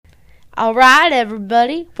All right,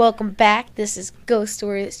 everybody, welcome back. This is Ghost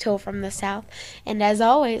Stories Told from the South, and as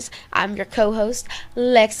always, I'm your co-host,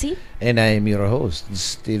 Lexi. And I am your host,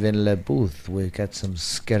 Stephen LeBooth. We got some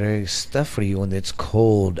scary stuff for you on this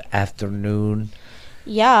cold afternoon.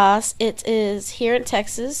 Yes, it is here in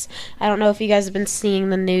Texas. I don't know if you guys have been seeing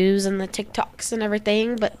the news and the TikToks and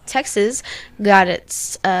everything, but Texas got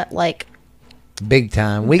its Big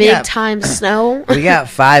time. big time snow. We got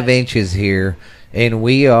 5 inches here, and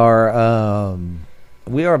we are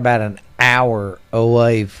about an hour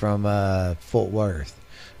away from Fort Worth.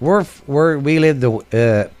 We live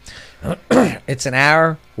it's an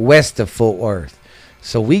hour west of Fort Worth,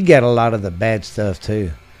 so we get a lot of the bad stuff too.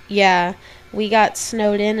 Yeah, we got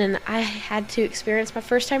snowed in, and I had to experience my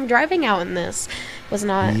first time driving out in this. Was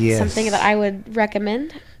not something that I would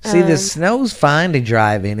recommend. See, the snow's fine to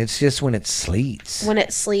drive in. It's just when it sleets. When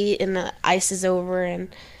it sleet and the ice is over and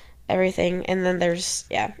everything, and then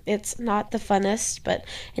it's not the funnest.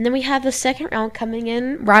 And then we have the second round coming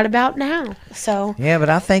in right about now. So yeah, but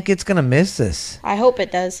I think it's gonna miss us. I hope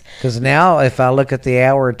it does. Because now, if I look at the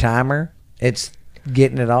hour timer, it's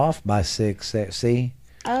getting it off by 6. See?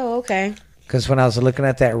 Oh, okay. Because when I was looking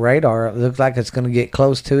at that radar, it looked like it's going to get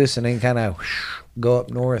close to us and then kind of go up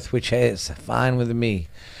north, which is fine with me.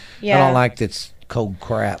 Yeah. I don't like this cold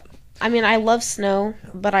crap. I mean, I love snow,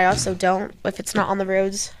 but I also don't. If it's not on the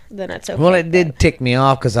roads, then it's okay. Well, it did tick me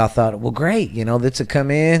off because I thought, well, great. This will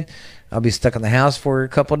come in. I'll be stuck in the house for a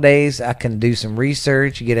couple of days. I can do some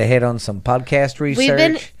research, get ahead on some podcast research. We've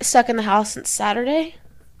been stuck in the house since Saturday.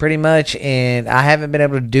 Pretty much, and I haven't been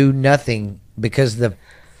able to do nothing because the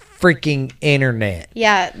freaking internet.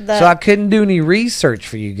 Yeah. So I couldn't do any research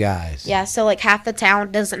for you guys. Yeah, so like half the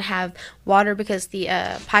town doesn't have water because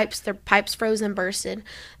their pipes froze and bursted.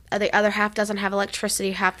 The other half doesn't have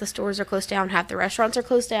electricity. Half the stores are closed down. Half the restaurants are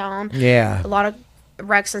closed down. Yeah. A lot of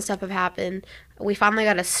wrecks and stuff have happened. We finally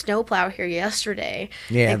got a snowplow here yesterday.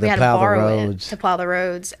 Yeah, we had to plow the borrow it roads. to plow the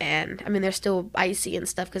roads, and I mean they're still icy and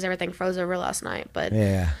stuff because everything froze over last night. But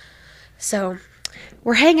yeah. So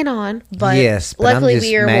we're hanging on, but yes, but luckily I'm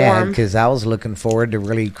just we are mad warm because I was looking forward to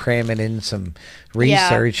really cramming in some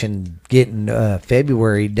research and getting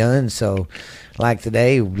February done. So, like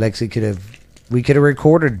today, Lexi we could have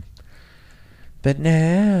recorded, but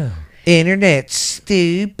no, internet's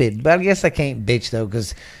stupid. But I guess I can't bitch though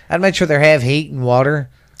because I'd make sure they have heat and water.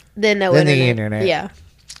 Then no than internet. the internet. Yeah.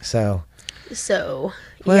 So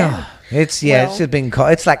well, yeah. It's just been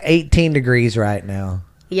cold. It's like 18 degrees right now.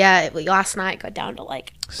 Yeah, last night got down to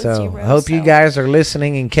like So 0. I hope you guys are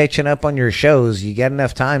listening and catching up on your shows. You got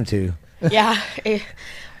enough time to. Yeah.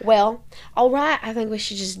 Well, all right. I think we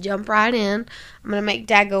should just jump right in. I'm gonna make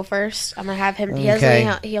Dad go first. I'm gonna have him. Okay.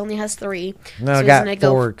 He only has 3. No, so I he's got gonna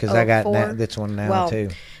 4 because I got 4. this one now too.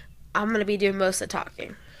 I'm gonna be doing most of the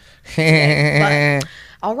talking. But,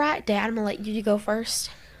 all right, Dad. I'm gonna let you go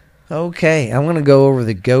first. Okay, I'm gonna go over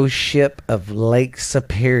the ghost ship of Lake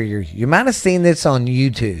Superior. You might have seen this on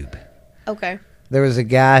YouTube. Okay. There was a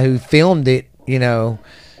guy who filmed it,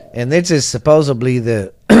 and this is supposedly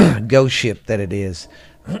the ghost ship that it is.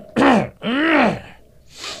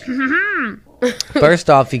 First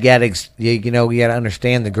off, you gotta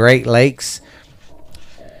understand the Great Lakes.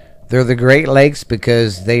 They're the Great Lakes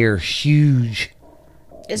because they are huge.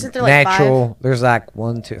 Isn't there like natural? 5? There's like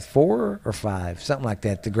 1, 2, 4 or 5, something like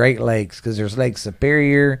that. The Great Lakes, because there's Lake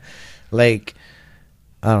Superior, Lake.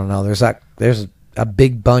 I don't know. There's a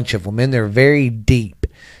big bunch of them, and they're very deep,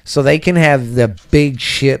 so they can have the big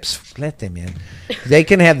ships. Let them in. They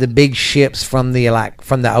can have the big ships from the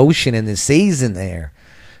ocean and the seas in there.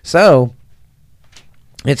 So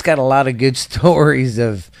it's got a lot of good stories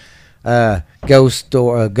of ghost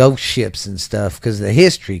ships and stuff because of the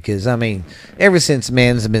history. Because I mean, ever since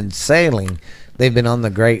man's been sailing, they've been on the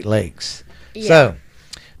Great Lakes. Yeah. So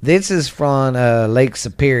this is from Lake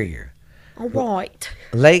Superior. All right.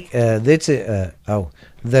 The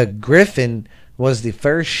Griffin was the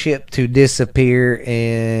first ship to disappear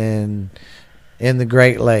in the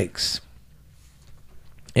Great Lakes.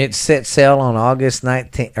 It set sail on August of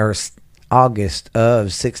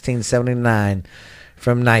 1679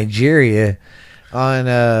 from Nigeria on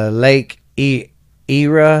Lake Erie.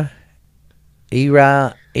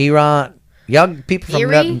 Young people from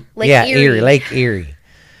Erie? Lake Erie.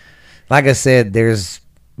 Like I said, there's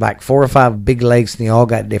like 4 or 5 big lakes, and they all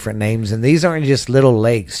got different names. And these aren't just little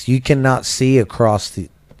lakes. You cannot see across the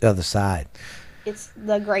other side. It's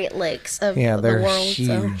the Great Lakes of the world. They're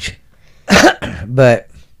huge. So. But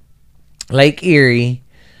Lake Erie,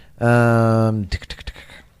 the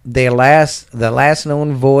last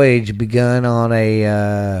known voyage begun on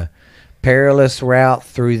a perilous route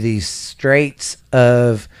through the Straits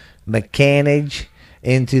of McAnage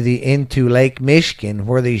into Lake Michigan,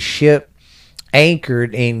 where the ship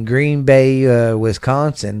anchored in Green Bay,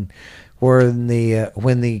 Wisconsin. Where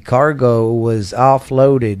when the cargo was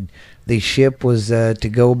offloaded, the ship was to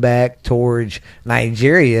go back towards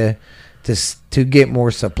Nigeria to get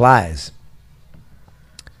more supplies.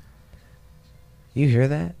 You hear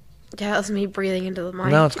that? Yeah, that was me breathing into the mic.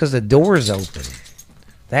 No, it's because the door's open.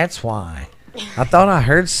 That's why. I thought I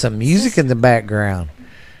heard some music in the background.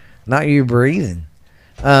 Not you breathing.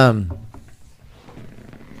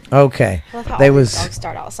 Okay. I love how They all was these dogs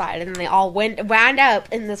start outside and they all wound up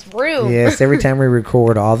in this room. yes. Every time we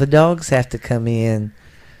record, all the dogs have to come in.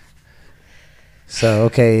 So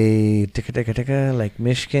okay, Lake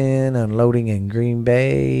Michigan unloading in Green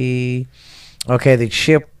Bay. Okay, the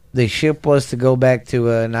ship was to go back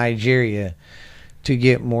to Nigeria to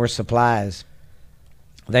get more supplies.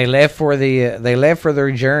 They left for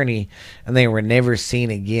their journey, and they were never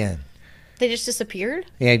seen again. They just disappeared?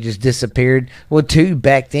 Yeah, just disappeared. Well, too,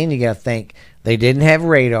 back then you got to think they didn't have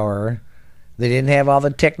radar. They didn't have all the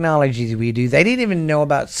technologies we do. They didn't even know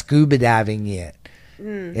about scuba diving yet.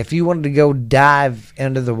 If you wanted to go dive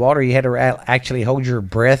under the water, you had to actually hold your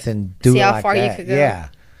breath and do See it how like far that. you could go. Yeah.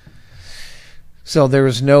 So there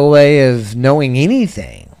was no way of knowing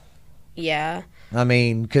anything. Yeah. I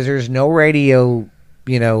mean, because there's no radio,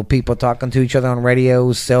 people talking to each other on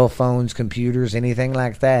radios, cell phones, computers, anything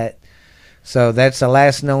like that. So that's the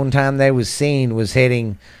last known time they was seen was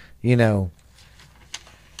heading, to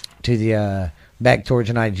the back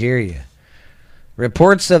towards Nigeria.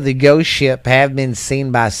 Reports of the ghost ship have been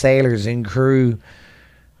seen by sailors and crewmen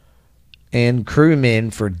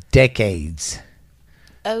for decades.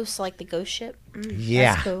 Oh, so like the ghost ship?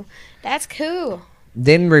 Yeah. That's cool. That's cool.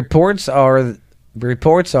 Then reports are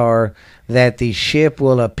that the ship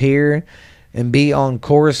will appear and be on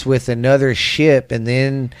course with another ship, and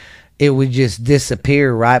then it would just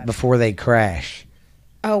disappear right before they crash.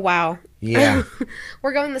 Oh, wow. Yeah.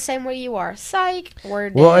 We're going the same way you are. Psych. We're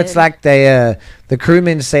dead. Well, it's like the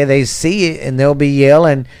crewmen say they see it and they'll be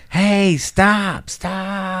yelling, "Hey, stop,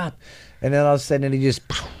 stop!" And then all of a sudden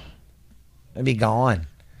it'll be gone.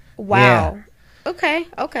 Wow. Yeah. Okay.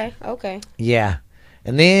 Yeah.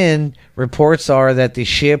 And then reports are that the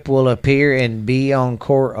ship will appear and be on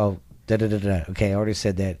course. Oh, Okay, I already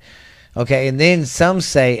said that. Okay, and then some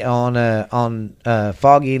say on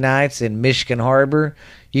foggy nights in Michigan Harbor,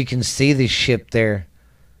 you can see the ship there.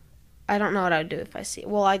 I don't know what I'd do if I see.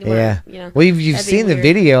 Well, Well, you've seen the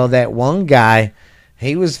video. That one guy,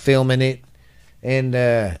 he was filming it, and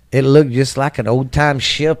it looked just like an old time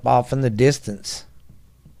ship off in the distance.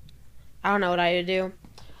 I don't know what I would do.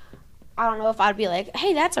 I don't know if I'd be like,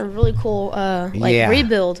 "Hey, that's a really cool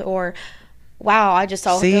rebuild," or "Wow, I just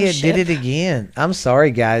saw See, a it ship." did it again. I'm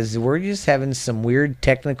sorry, guys. We're just having some weird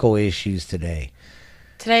technical issues today.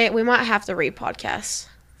 Today we might have to re-podcast.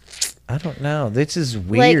 I don't know. This is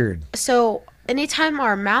weird. So anytime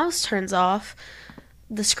our mouse turns off,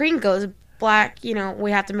 the screen goes black.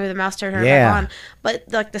 We have to move the mouse to turn it back on. But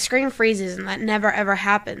the screen freezes, and that never ever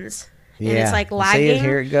happens. Yeah. And it's like lagging. See,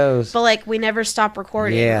 here it goes. But we never stop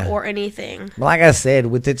recording or anything. Like I said,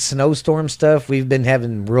 with its snowstorm stuff, we've been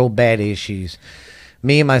having real bad issues.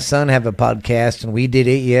 Me and my son have a podcast, and we did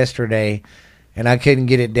it yesterday, and I couldn't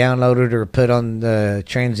get it downloaded or put on the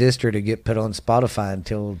transistor to get put on Spotify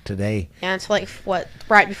until today. Yeah, until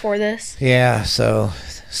right before this? Yeah, so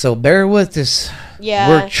bear with us. Yeah.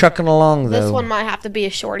 We're trucking along, though. This one might have to be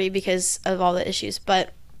a shorty because of all the issues,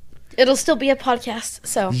 but it'll still be a podcast,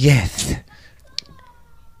 so. Yes.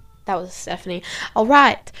 That was Stephanie. All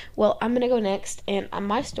right. Well, I'm going to go next, and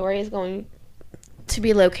my story is going to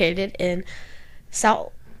be located in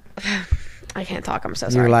South... I can't talk. I'm so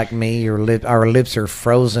sorry. You're like me. Our lips are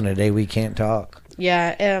frozen today. We can't talk.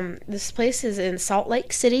 Yeah. This place is in Salt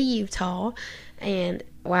Lake City, Utah, and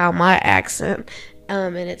wow, my accent.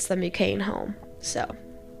 And it's the McCain home. So,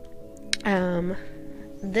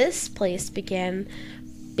 this place began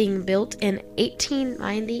being built in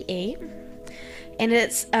 1898, and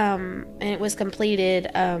it was completed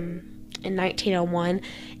in 1901,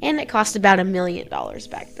 and it cost about $1 million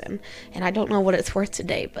back then. And I don't know what it's worth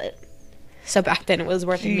today, but so back then it was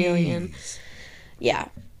worth $1 million. Yeah.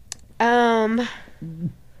 Then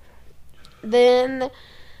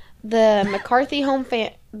the McCarthy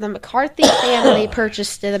family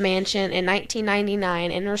purchased the mansion in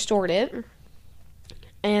 1999 and restored it.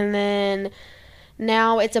 And then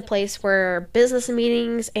now it's a place where business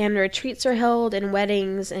meetings and retreats are held, and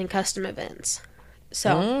weddings and custom events.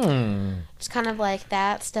 So it's kind of like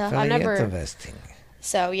that stuff. Very interesting.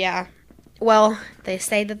 So yeah. Well, they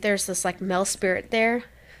say that there's this male spirit there,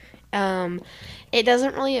 It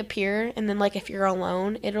doesn't really appear, and then like if you're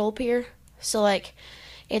alone, it'll appear. So like,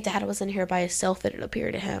 if Dad was in here by himself, it'd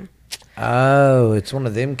appear to him. Oh, it's one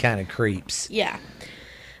of them kind of creeps. Yeah.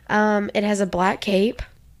 It has a black cape,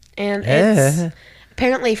 and it's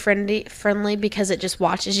apparently friendly because it just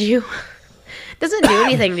watches you. Doesn't do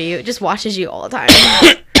anything to you. It just watches you all the time.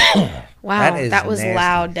 Wow, that was nasty.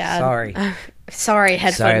 loud, Dad. Sorry. Sorry,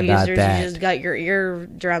 headphone Sorry about users. that. You just got your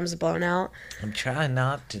eardrums blown out. I'm trying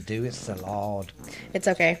not to do it so loud. It's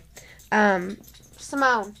okay.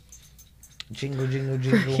 Simone. Jingle, jingle,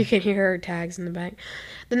 jingle. You can hear her tags in the back.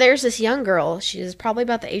 Then there's this young girl. She's probably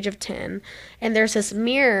about the age of 10. And there's this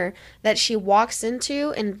mirror that she walks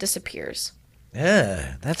into and disappears.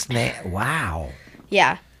 That's wow.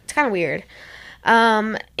 Yeah, it's kind of weird.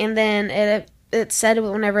 And then it said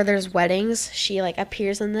whenever there's weddings, she like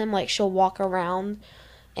appears in them. Like she'll walk around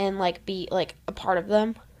and like be like a part of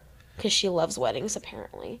them because she loves weddings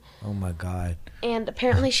apparently. Oh my God. And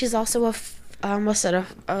apparently she's also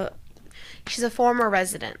she's a former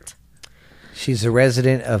resident. She's a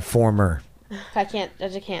resident of former. I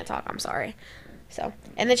just can't talk. I'm sorry. So,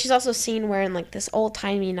 and then she's also seen wearing like this old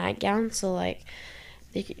timey nightgown. So like,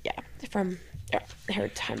 from her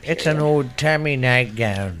time period. It's an old timey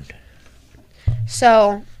nightgown.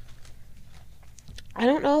 So, I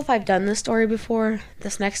don't know if I've done this story before,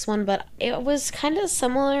 this next one, but it was kind of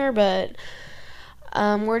similar. But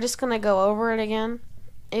we're just gonna go over it again.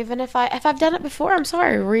 Even if I've done it before, I'm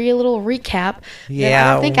sorry. A little recap. Yeah,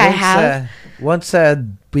 I don't think I have. Once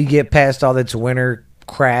we get past all this winter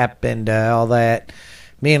crap and all that,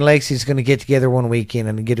 me and Lexie's going to get together one weekend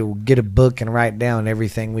and get a book and write down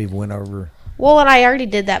everything we've went over. Well, and I already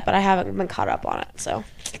did that, but I haven't been caught up on it. So.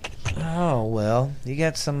 Oh well, you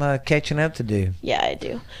got some catching up to do. Yeah, I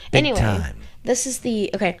do. Big Anyway, time. This is the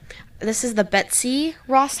Betsy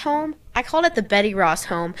Ross home. I called it the Betty Ross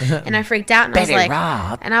home, and I freaked out, and Betty I was like,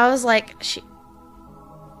 Ross. and I was like, did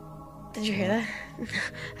you hear that?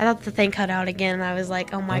 I thought the thing cut out again, and I was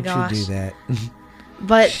like, oh my gosh. Don't you do that.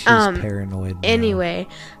 But She's paranoid now. Anyway,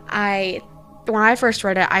 when I first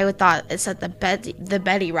read it, I thought it said the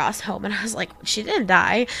Betty Ross home, and I was like, she didn't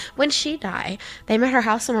die. When she die? They met her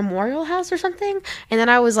house a memorial house or something? And then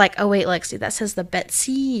I was like, oh wait, Lexi, that says the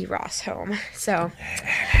Betsy Ross home. So,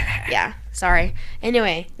 yeah, sorry.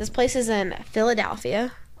 Anyway, this place is in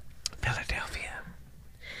Philadelphia.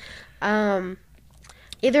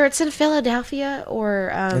 Either it's in Philadelphia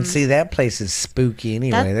or and see, that place is spooky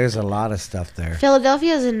anyway. There's a lot of stuff there.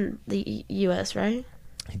 Philadelphia is in the U.S., right?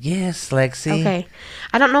 Yes, Lexi. Okay.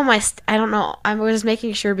 I don't know. I don't know. I was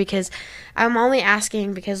making sure because I'm only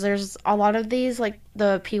asking because there's a lot of these, like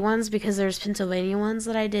the P ones, because there's Pennsylvania ones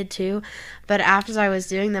that I did too. But after I was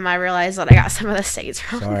doing them, I realized that I got some of the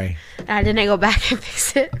states wrong. Sorry. And I didn't go back and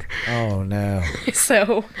fix it. Oh, no.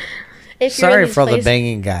 So, if Sorry you're in for all the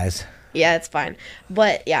banging guys. Yeah, it's fine.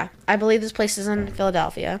 But, yeah, I believe this place is in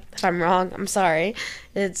Philadelphia. If I'm wrong, I'm sorry.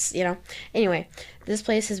 It's, Anyway, this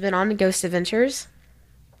place has been on Ghost Adventures.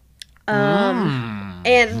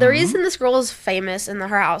 And the reason this girl is famous in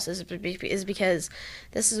her house is because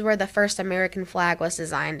this is where the first American flag was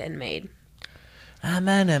designed and made. I'm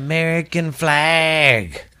an American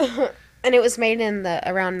flag. And it was made in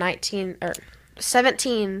around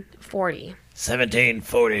 1740.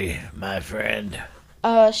 1740, my friend.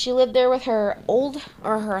 She lived there with her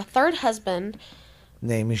third husband.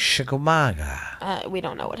 Name is Chickamauga. We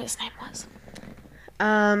don't know what his name was.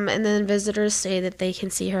 And then visitors say that they can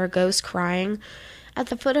see her ghost crying at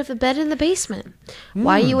the foot of the bed in the basement.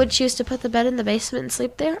 Why you would choose to put the bed in the basement and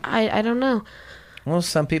sleep there, I don't know. Well,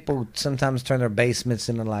 some people sometimes turn their basements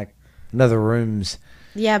into like another rooms.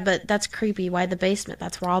 Yeah, but that's creepy. Why the basement?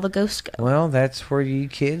 That's where all the ghosts go. Well, that's where you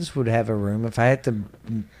kids would have a room. If I had the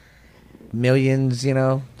millions,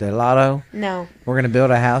 the lotto. No. We're going to build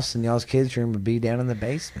a house and y'all's kids' room would be down in the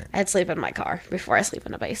basement. I'd sleep in my car before I sleep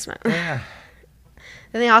in a basement. Yeah.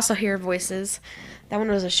 Then they also hear voices. That one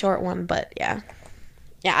was a short one, but yeah.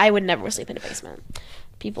 Yeah, I would never sleep in a basement.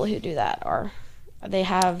 People who do that they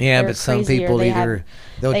have... Yeah, but some people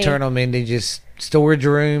they'll turn them into just storage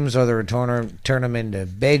rooms, or they'll turn them into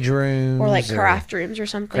bedrooms. Or like craft rooms or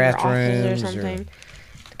something. Craft or offices rooms or something.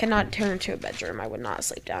 I cannot turn into a bedroom. I would not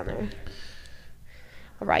sleep down there.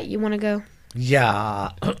 All right, you want to go?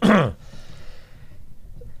 Yeah.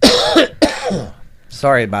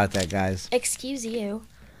 Sorry about that, guys. Excuse you.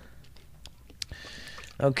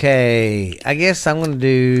 Okay, I guess I'm going to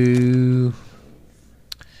do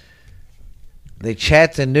the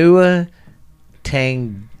Chattanooga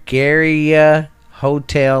Tangaria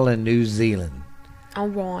Hotel in New Zealand. All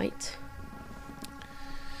right.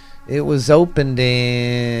 It was opened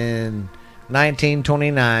in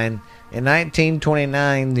 1929. In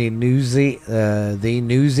 1929, the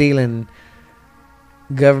New Zealand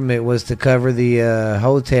government was to cover the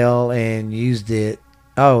hotel and used it.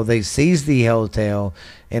 Oh, they seized the hotel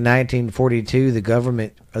in 1942. The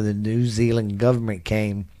government, or the New Zealand government,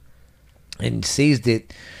 came and seized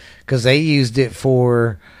it because they used it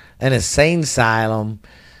for an insane asylum,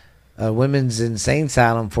 a women's insane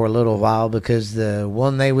asylum, for a little while, because the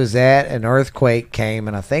one they was at, an earthquake came,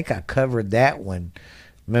 and I think I covered that one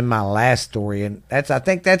in my last story. And that's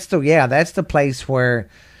the place where,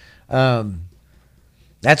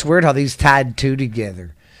 that's weird how these tied two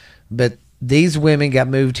together. But these women got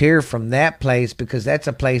moved here from that place because that's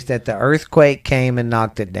a place that the earthquake came and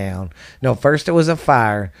knocked it down. No, first it was a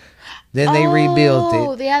fire. Then they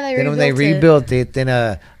rebuilt it. Yeah, then when they rebuilt it, then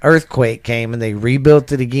a earthquake came and they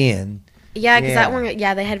rebuilt it again. Yeah, because that one,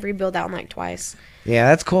 they had rebuilt that one like twice. Yeah,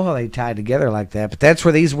 that's cool how they tied together like that. But that's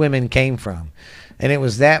where these women came from. And it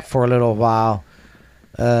was that for a little while.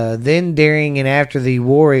 Then during and after the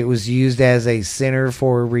war, it was used as a center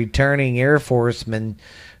for returning Air Forcemen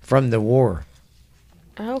from the war.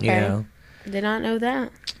 Okay. Did not know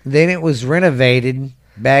that. Then it was renovated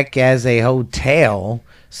back as a hotel.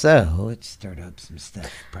 So it stirred up some stuff,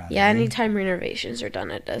 probably. Yeah, anytime renovations are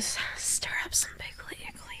done, it does stir up some big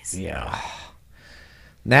leagues. Yeah.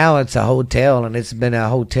 Now it's a hotel, and it's been a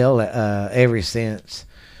hotel ever since.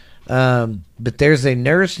 But there's a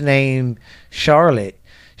nurse named Charlotte.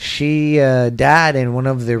 She died in one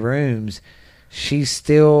of the rooms. She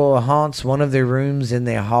still haunts one of the rooms in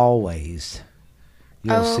the hallways.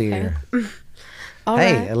 You'll see her.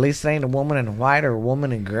 Hey, right. At least it ain't a woman in white or a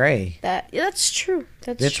woman in gray. That's true.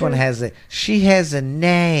 This one she has a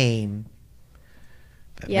name.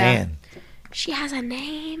 But man. She has a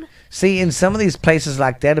name. See, in some of these places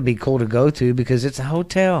like that, it'd be cool to go to because it's a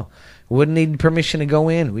hotel. Wouldn't need permission to go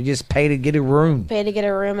in. We just pay to get a room. Pay to get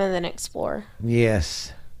a room and then explore.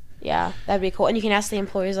 Yes. Yeah, that'd be cool. And you can ask the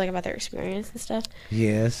employees about their experience and stuff.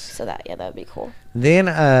 Yes. So that'd be cool. Then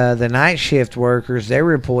the night shift workers, they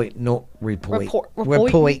report. I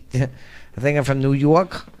think I'm from New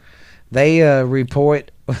York. They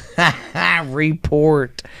report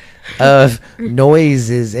of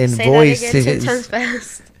noises and Say voices. That again 10 times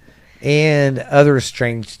fast. And other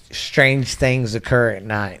strange things occur at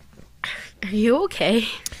night. Are you okay?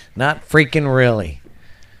 Not freaking really.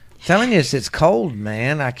 Telling you, it's cold,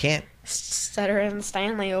 man. I can't. Stuttering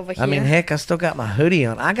Stanley over here. I mean, heck, I still got my hoodie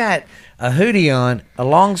on. I got a hoodie on, a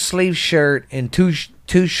long sleeve shirt, and two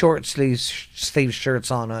short sleeve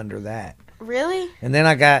shirts on under that. Really? And then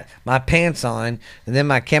I got my pants on, and then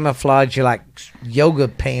my camouflage yoga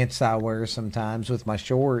pants I wear sometimes with my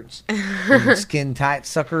shorts, skin tight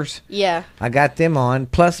suckers. Yeah. I got them on,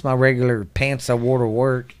 plus my regular pants I wore to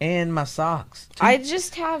work, and my socks. I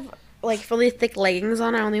just have really thick leggings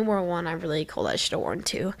on. I only wore one. I'm really cold. I should have worn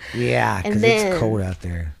two. Yeah, because it's cold out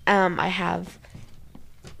there. I have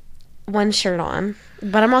one shirt on,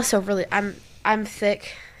 but I'm also I'm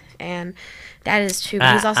thick, and that is true.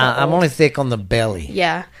 But he's also I'm old. only thick on the belly.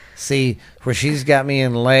 Yeah. See, where she's got me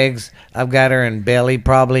in legs, I've got her in belly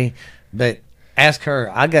probably. But ask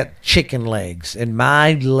her, I got chicken legs, and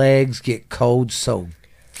my legs get cold so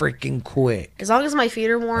freaking quick. As long as my feet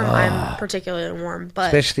are warm, I'm particularly warm.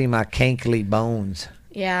 But especially my cankly bones.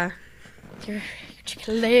 Yeah. Your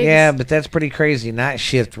chicken legs. Yeah, but that's pretty crazy. Night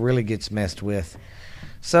shift really gets messed with.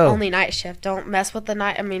 So only night shift. Don't mess with the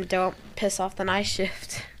night. Don't piss off the night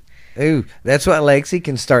shift. Ooh, that's what Lexi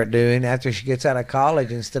can start doing after she gets out of college.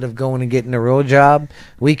 Instead of going and getting a real job,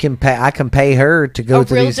 I can pay her to go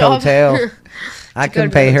to these hotels. I can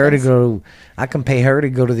pay her to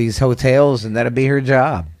go to these hotels, and that'll be her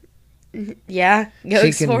job. Yeah,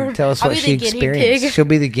 she can tell us what she experienced. She'll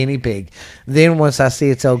be the guinea pig. Then once I see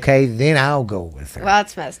it's okay, then I'll go with her. Well,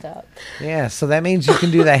 that's messed up. Yeah, so that means you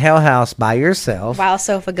can do the Hell House by yourself. Wow,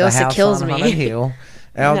 so if a ghost kills me, Hill,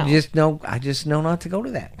 I just know not to go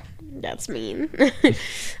to that. That's mean.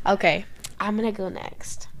 Okay, I'm gonna go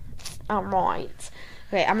next. All right.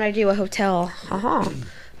 Okay, I'm gonna do a hotel. I'm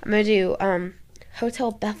gonna do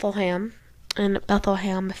Hotel Bethlehem in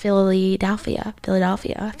Bethlehem, Philadelphia,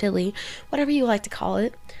 Philly, whatever you like to call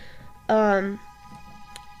it.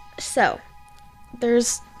 So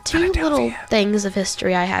there's two little things of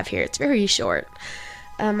history I have here. It's very short.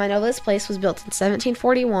 I know this place was built in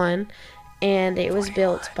 1741, and it was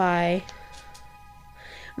built by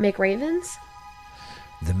McRavens.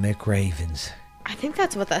 The McRavens. I think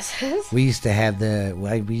that's what that says. We used to have a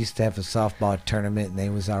softball tournament, and they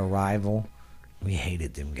was our rival. We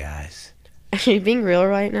hated them guys. Are you being real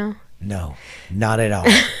right now? No, not at all.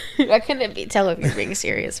 I couldn't tell if you're being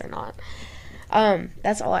serious or not.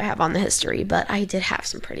 That's all I have on the history, but I did have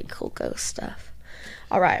some pretty cool ghost stuff.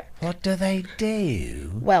 All right. What do they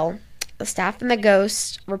do? Well, the staff and the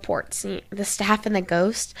guest report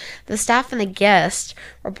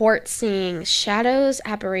seeing shadows,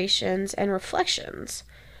 apparitions, and reflections,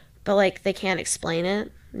 but like they can't explain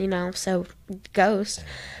it, so ghost.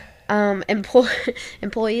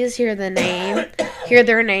 Employees hear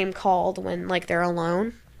their name called when like they're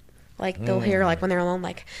alone, like they'll hear like when they're alone,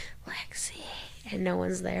 like Lexi, and no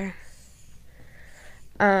one's there.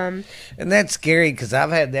 And that's scary because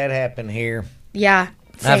I've had that happen here. Yeah.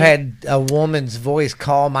 Same. I've had a woman's voice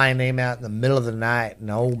call my name out in the middle of the night,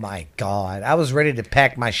 and oh my God, I was ready to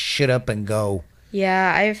pack my shit up and go.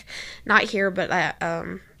 Yeah, I've not here, but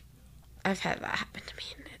I've had that happen to me,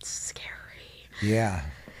 and it's scary. Yeah.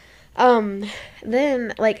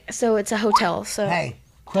 Then so it's a hotel. So hey,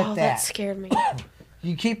 quit that. That scared me.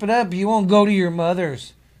 You keep it up, you won't go to your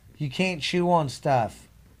mother's. You can't chew on stuff.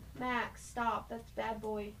 Max, stop. That's bad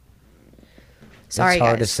boy. Sorry, it's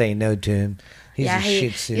hard guys. to say no to him. He's a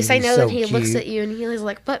Shih Tzu. You say no, so then he looks cute. at you and he's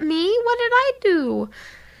like, "But me? What did I do?"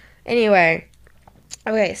 Anyway,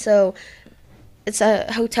 okay, so it's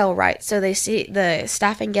a hotel, right? So they see the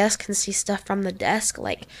staff and guests can see stuff from the desk,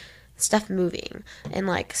 like stuff moving and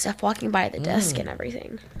like stuff walking by the desk and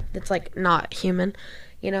everything. That's like not human,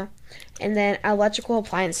 And then electrical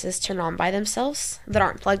appliances turn on by themselves that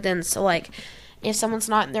aren't plugged in. So like if someone's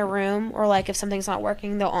not in their room or like if something's not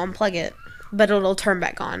working, they'll unplug it, but it'll turn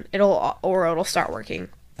back on. It'll start working.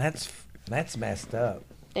 That's messed up.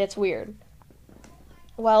 It's weird.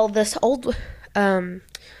 Well, this old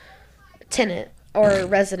tenant or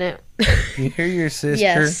resident. You hear your sister?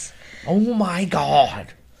 Yes. Oh my God.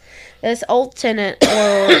 This old tenant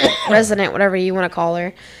or resident, whatever you want to call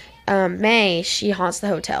her, May, she haunts the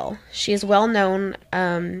hotel. She is well known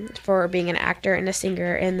for being an actor and a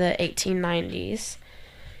singer in the 1890s.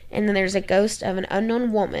 And then there's a ghost of an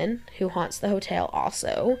unknown woman who haunts the hotel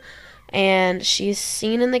also. And she's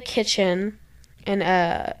seen in the kitchen in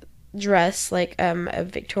a dress, like a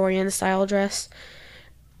Victorian style dress.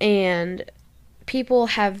 And people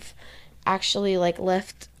have actually like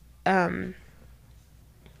left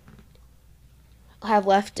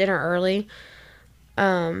dinner early,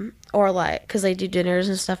 or like because they do dinners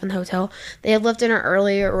and stuff in the hotel. They have left dinner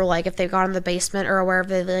early, or like if they've gone in the basement or wherever,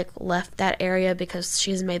 they like left that area because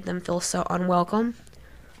she's made them feel so unwelcome.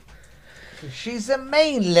 She's a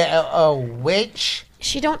mean little witch.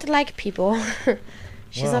 She don't like people.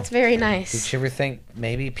 She's not very nice. Did you ever think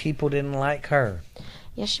maybe people didn't like her?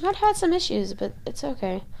 Yeah, she might have had some issues, but it's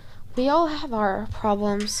okay. We all have our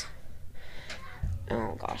problems.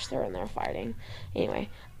 Oh gosh, they're in there fighting. Anyway,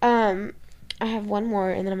 I have one more,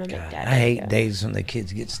 and then I'm gonna make Dad. I hate days when the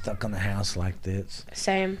kids get stuck on the house like this.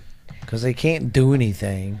 Same. Because they can't do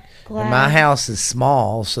anything. Glad. And my house is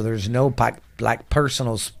small, so there's no like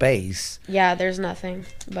personal space. Yeah, there's nothing,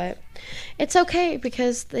 but it's okay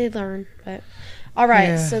because they learn. But all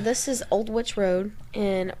right, so this is Old Witch Road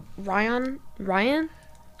in Rylon,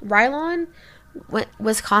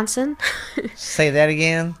 Wisconsin. Say that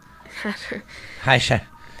again. Hisha.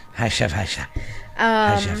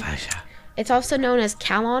 It's also known as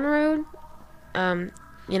Calon Road. And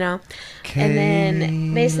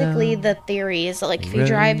then basically the theory is that like if you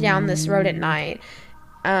drive down this road at night,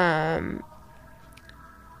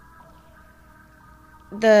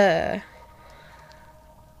 the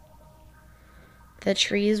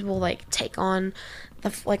trees will like take on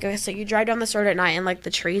so you drive down this road at night and like the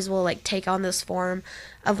trees will like take on this form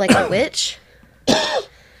of like a witch.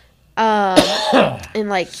 And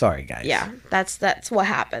like sorry guys. Yeah, that's what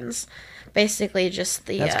happens. Basically just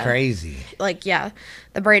that's crazy. Like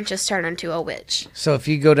the branches turn into a witch. So if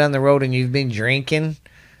you go down the road and you've been drinking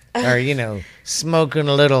or smoking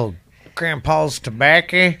a little grandpa's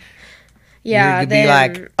tobacco, yeah, you could be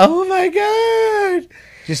like, oh my God.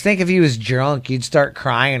 Just think if he was drunk, you'd start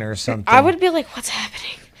crying or something. I would be like, what's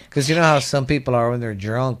happening? Because you know how some people are when they're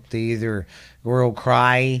drunk, they either will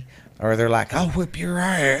cry or they're like, I'll whip your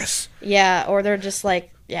ass. Yeah, or they're just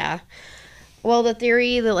like, yeah. Well, the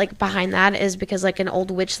theory that like behind that is because like an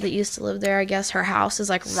old witch that used to live there, I guess her house is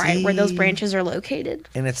like right where those branches are located.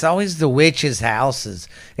 And it's always the witches' houses.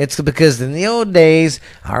 It's because in the old days,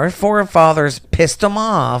 our forefathers pissed them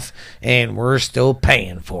off, and we're still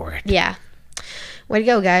paying for it. Yeah. Way to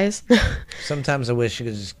go, guys. Sometimes I wish I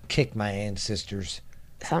could just kick my ancestors.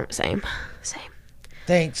 Same.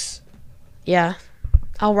 Thanks. Yeah.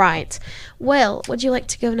 All right. Well, would you like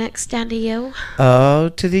to go next, Dandy-O? Oh,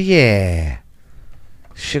 to the yeah.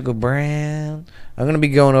 Sugar Brown. I'm going to be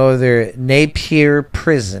going over there at Napier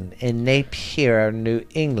Prison in Napier, New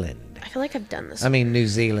England. I feel like I've done this. New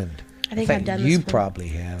Zealand. I think I've done this you one. probably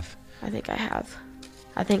have. I think I have.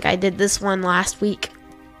 I think I did this one last week.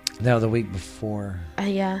 No, the week before.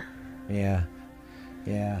 Yeah. Yeah.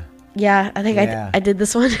 Yeah. Yeah, I think Yeah. I did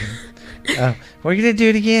this one. We're gonna do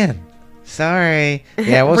it again. Sorry.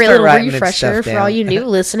 Yeah, we'll Real start writing refresher stuff for down. all you new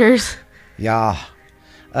listeners. Yeah.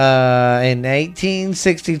 In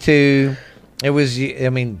 1862, it was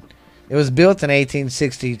built in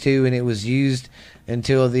 1862 and it was used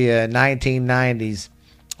until the 1990s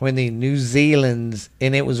when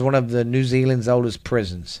it was one of the New Zealand's oldest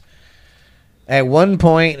prisons. At one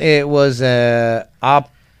point, it was a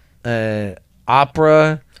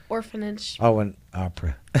opera. Orphanage. Oh, an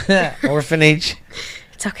opera. Orphanage.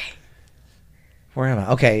 It's okay. Where am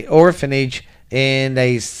I? Okay, orphanage and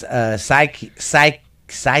a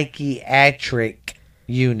psychiatric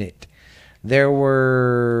unit. There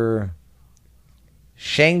were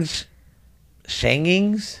hangings.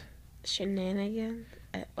 Shenanigans.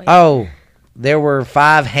 Wait. Oh, there were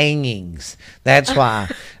 5 hangings. That's why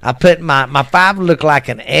I put my 5 looked like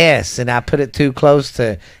an S, and I put it too close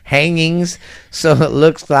to hangings, so it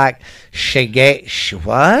looks like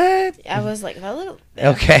what? I was like, that look.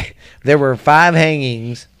 Okay, there were 5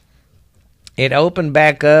 hangings. It opened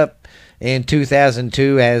back up in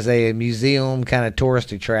 2002 as a museum kind of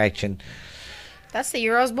tourist attraction. That's the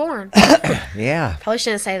year I was born. Yeah. Probably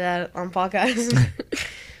shouldn't say that on podcast.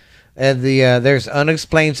 And there's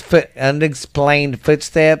unexplained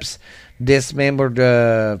footsteps,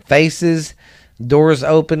 dismembered faces, doors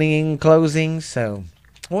opening and closing. So,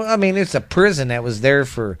 well, I mean, it's a prison that was there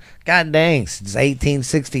for god dang since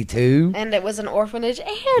 1862. And it was an orphanage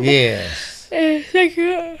and Yes.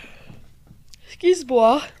 excuse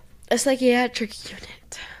me, a psychiatric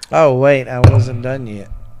unit. Oh wait, I wasn't done yet.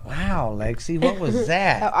 Wow, Lexi, what was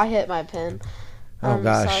that? Oh, I hit my pen. Oh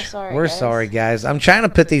gosh, sorry, we're guys. sorry, guys. I'm trying to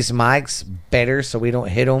put these mics better so we don't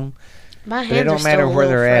hit them. My But hands it don't are matter still a where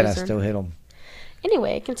little they're at. I frozen. still hit them.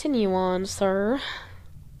 Anyway, continue on, sir.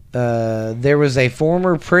 There was a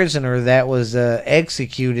former prisoner that was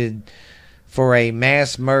executed for a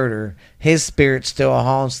mass murder. His spirit still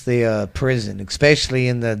haunts the prison, especially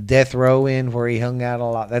in the death row inn where he hung out a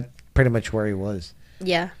lot. That's pretty much where he was.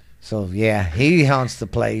 Yeah. So yeah, he haunts the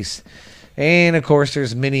place. And of course,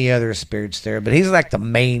 there's many other spirits there, but he's like the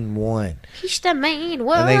main one. He's the main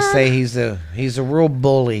one. And they say he's a real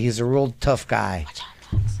bully. He's a real tough guy. Watch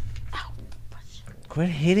out, Max. Ow. Quit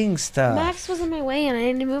hitting stuff. Max was in my way and I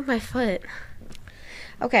didn't move my foot.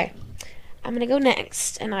 Okay. I'm going to go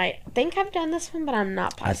next. And I think I've done this one, but I'm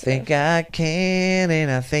not I positive. think I can, and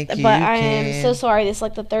I think you But I can. am so sorry. This is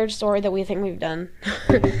like the third story that we think we've done.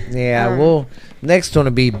 Yeah, well, next one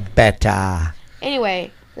will be better. Anyway,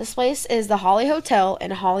 this place is the Holly Hotel in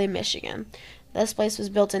Holly, Michigan. This place was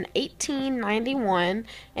built in 1891,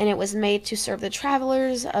 and it was made to serve the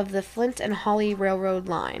travelers of the Flint and Holly Railroad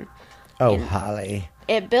line. Oh, Holly.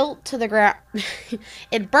 It built to the ground.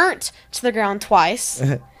 It burnt to the ground twice,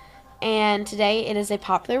 and today it is a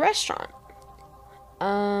popular restaurant.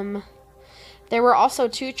 There were also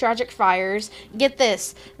 2 tragic fires. Get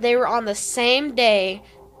this, they were on the same day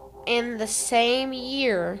in the same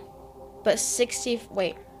year, but same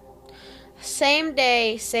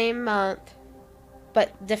day, same month,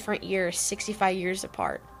 but different years, 65 years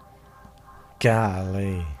apart.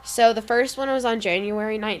 Golly. So the first one was on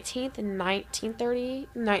January 19th in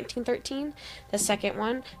 1913. The second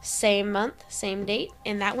one, same month, same date,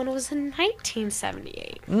 and that one was in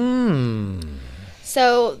 1978.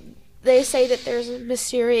 So they say that there's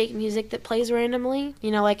mysterious music that plays randomly,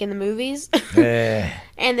 like in the movies.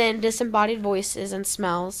 And then disembodied voices and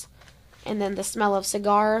smells. And then the smell of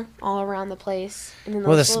cigar all around the place. And then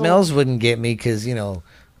Well, the those little- smells wouldn't get me because,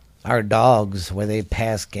 our dogs, where they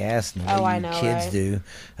pass gas and Oh, I you know, kids right? do,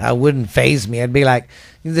 I wouldn't phase me. I'd be like,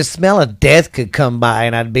 the smell of death could come by,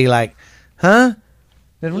 and I'd be like, huh?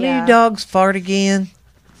 Did one of Yeah. your dogs fart again?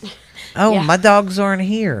 Oh, Yeah. my dogs aren't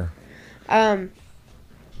here.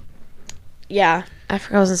 Yeah, I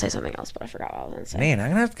forgot I was going to say something else, but I forgot what I was going to say. Man, I'm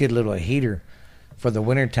going to have to get a little heater for the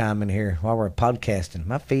wintertime in here while we're podcasting.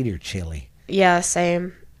 My feet are chilly. Yeah,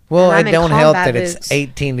 same. Well, And I'm it in don't help combat that boots. it's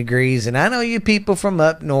 18 degrees, and I know you people from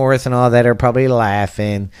up north and all that are probably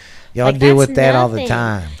laughing. Y'all Like, deal that's with that all the nothing.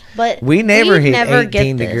 time. But We never hit get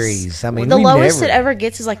 18 this. degrees. I mean, the we lowest never- it ever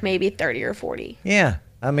gets is like maybe 30 or 40. Yeah,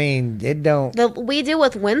 I mean, it don't. We deal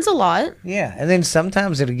with winds a lot, Yeah, and then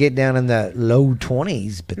sometimes it'll get down in the low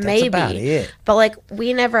 20s, but that's maybe. about it. But like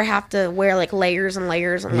we never have to wear like layers and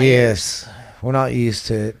layers and layers. Yes, we're not used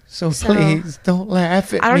to it. So, So- please don't laugh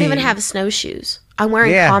at me. I don't even have snowshoes. I'm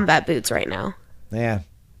wearing Yeah. combat boots right now. Yeah.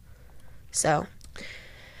 So,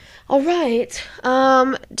 All right.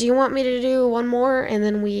 Do you want me to do one more and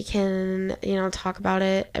then we can, talk about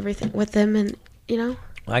everything with them and.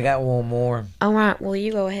 I got one more. All right. Well,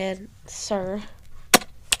 you go ahead, sir.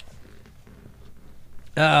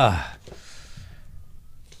 I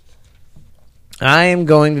am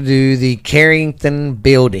going to do the Carrington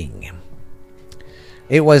Building.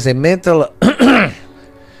 It was a mental,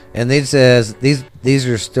 and these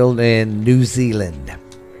are still in New Zealand.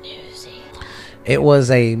 It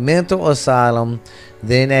was a mental asylum,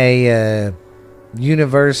 then a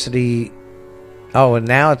university. Oh, and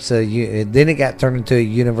now it's then it got turned into a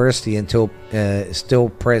university until still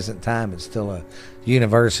present time. It's still a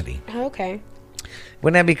university. Okay.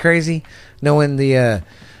 Wouldn't that be crazy? Knowing the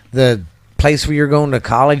place where you're going to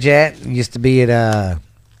college at used to be at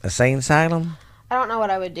a sane asylum. I don't know what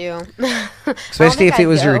I would do. Especially if it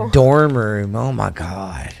was your dorm room. Oh my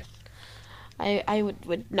God. I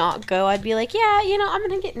would not go. I'd be like, yeah, I'm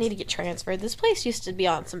gonna need to get transferred. This place used to be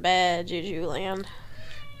on some bad juju land.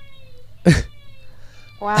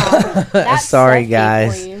 Wow. That's sorry,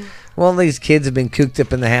 guys. Well, these kids have been cooped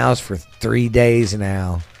up in the house for 3 days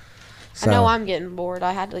now. So. I know I'm getting bored.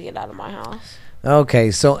 I had to get out of my house.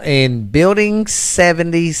 Okay, so in Building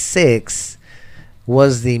 76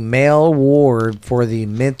 was the male ward for the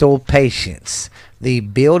mental patients. The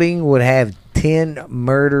building would have 10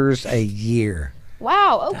 murders a year.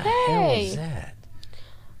 Wow, What the hell is okay.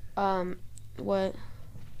 that? What?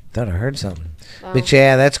 Thought I heard something. Oh. But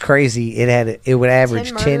yeah, that's crazy. It would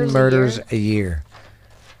average 10 murders a year? a year.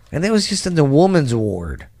 And that was just in the woman's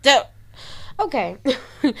ward. Okay.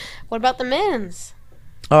 What about the men's?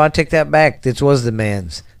 Oh, I take that back. This was the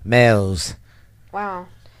men's. Males. Wow.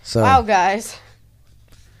 So Wow, guys.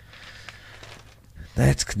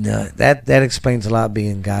 that's nut. That explains a lot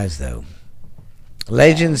being guys, though.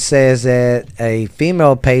 Legend says that a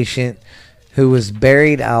female patient who was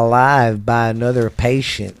buried alive by another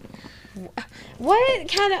patient.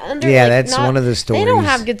 What kind of Yeah, that's one of the stories. They don't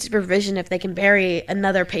have good supervision if they can bury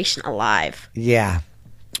another patient alive. Yeah.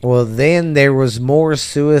 Well, then there was more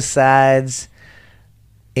suicides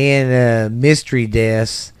and mystery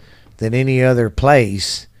deaths than any other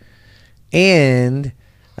place. And,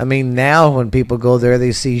 I mean, now when people go there,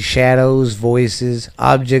 they see shadows, voices,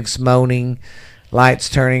 objects moaning, lights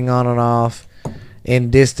turning on and off,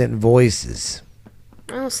 and distant voices.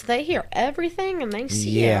 Oh, so they hear everything and they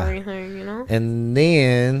see everything, And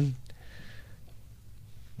then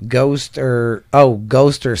ghosts are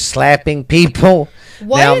slapping people.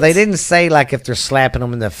 What? Now they didn't say like if they're slapping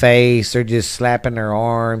them in the face or just slapping their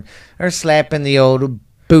arm or slapping the old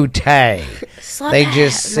bootay. They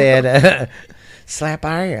just said slap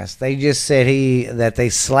our ass. They just said that they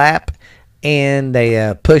slap and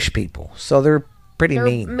they push people. So they're pretty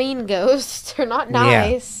mean. Mean ghosts. They're not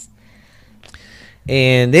nice.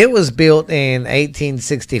 And it was built in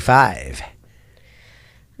 1865.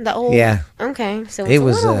 The old. Yeah. Okay, so it's a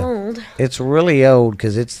little old. It's really old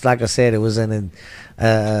because it's like I said, it was in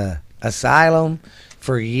an asylum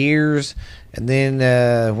for years, and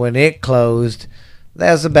then when it closed,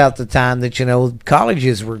 that was about the time that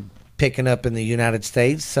colleges were picking up in the United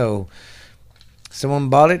States. So someone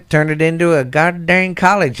bought it, turned it into a goddamn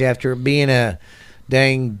college after it being a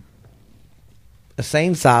dang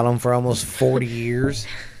insane asylum for almost 40 years.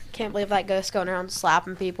 Can't believe that ghost going around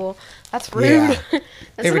slapping people. That's rude. Yeah.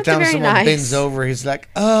 That's Every not time very someone nice. bends over, he's like,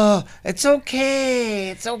 "Oh, it's okay.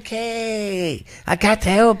 It's okay. I got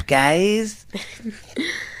help, guys."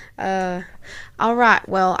 All right.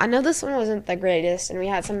 Well, I know this one wasn't the greatest, and we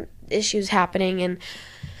had some issues happening, and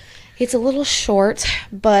it's a little short,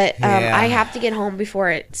 but Yeah. I have to get home before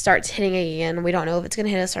it starts hitting again. We don't know if it's going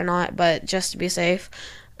to hit us or not, but just to be safe,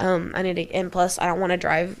 I need to, and plus, I don't want to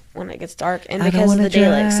drive when it gets dark, and because of the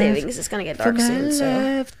daylight savings, it's going to get dark soon, so.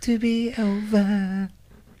 Life to be over.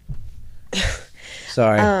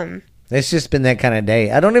 Sorry. It's just been that kind of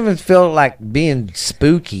day. I don't even feel like being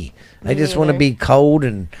spooky. I just want to be cold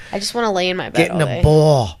and I just want to lay in my bed get in all a day.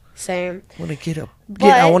 ball. Same. I want to But-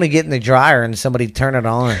 I want to get in the dryer and somebody turn it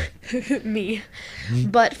on. Me.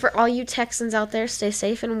 But for all you Texans out there, stay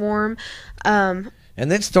safe and warm. And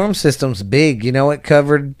that storm system's big. It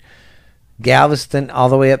covered Galveston all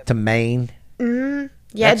the way up to Maine. Yeah,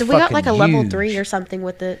 That's we got like a fucking level huge. 3 or something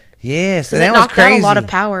with it. Yes, 'Cause and it that was knocked out crazy. a lot of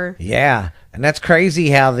power. Yeah, and that's crazy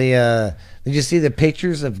how did you see the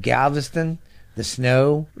pictures of Galveston, the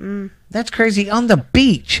snow? That's crazy on the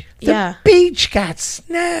beach. The beach got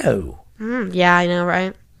snow. Yeah, I know,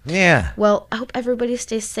 right? Yeah. Well, I hope everybody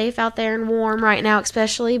stays safe out there and warm right now,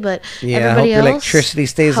 especially. But Yeah, I hope everybody your else, electricity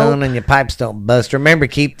stays on and your pipes don't bust. Remember,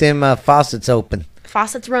 keep them faucets open.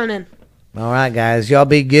 Faucets running. All right, guys. Y'all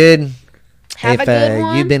be good. Have a good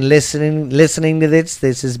one. You've been listening to this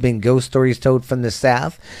has been Ghost Stories Told from the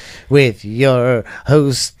South with your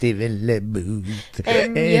host Stephen LeBooth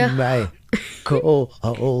and my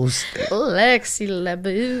co-host Lexi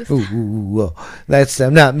LeBooth. Ooh, that's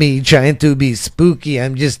not me trying to be spooky.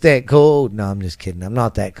 I'm just that cold. No, I'm just kidding. I'm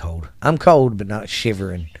not that cold. I'm cold, but not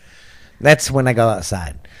shivering. That's when I go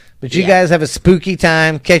outside. But you guys have a spooky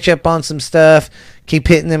time. Catch up on some stuff. Keep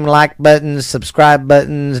hitting them like buttons, subscribe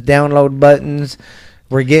buttons, download buttons.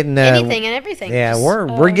 We're getting anything and everything. Yeah,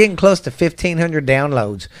 we're getting close to 1,500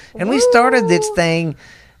 downloads, and we started this thing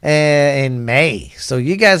in May. So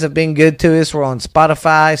you guys have been good to us. We're on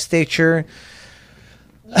Spotify, Stitcher,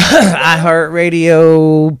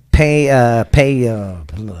 iHeartRadio,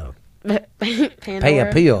 Pandora.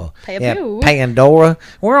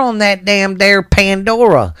 We're on that damn there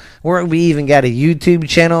Pandora. We even got a YouTube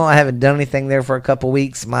channel. I haven't done anything there for a couple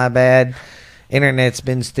weeks. My bad. Internet's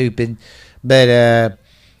been stupid. But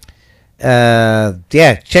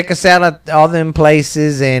check us out at all them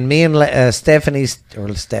places. And me and me and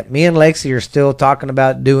Lexi are still talking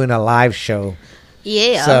about doing a live show.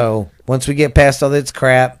 Yeah. So once we get past all this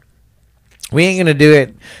crap, we ain't going to do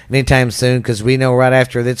it anytime soon because we know right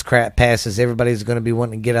after this crap passes, everybody's going to be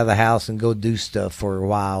wanting to get out of the house and go do stuff for a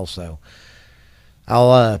while. So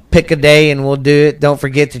I'll pick a day and we'll do it. Don't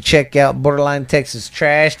forget to check out Borderline Texas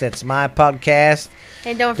Trash. That's my podcast.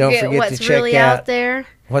 And don't forget what's really out there.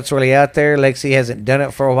 What's really out there. Lexi hasn't done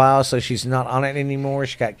it for a while, so she's not on it anymore.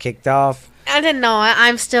 She got kicked off. I didn't know.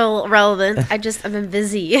 I'm still relevant. I've been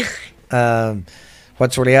busy.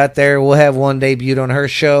 What's really out there? We'll have one debuted on her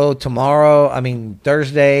show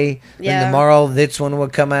Thursday. Yeah. And tomorrow, this one will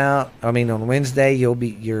come out. On Wednesday, you'll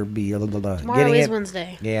be Tomorrow getting is it.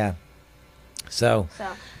 Wednesday. Yeah. So.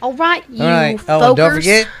 All right, you folkers. Oh, and don't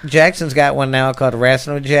forget, Jackson's got one now called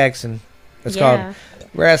Wrestling with Jackson. It's called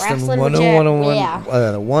Wrestling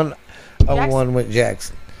 101 with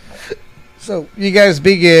Jackson. So, you guys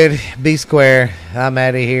be good. Be square. I'm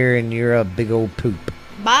out of here, and you're a big old poop.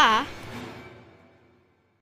 Bye.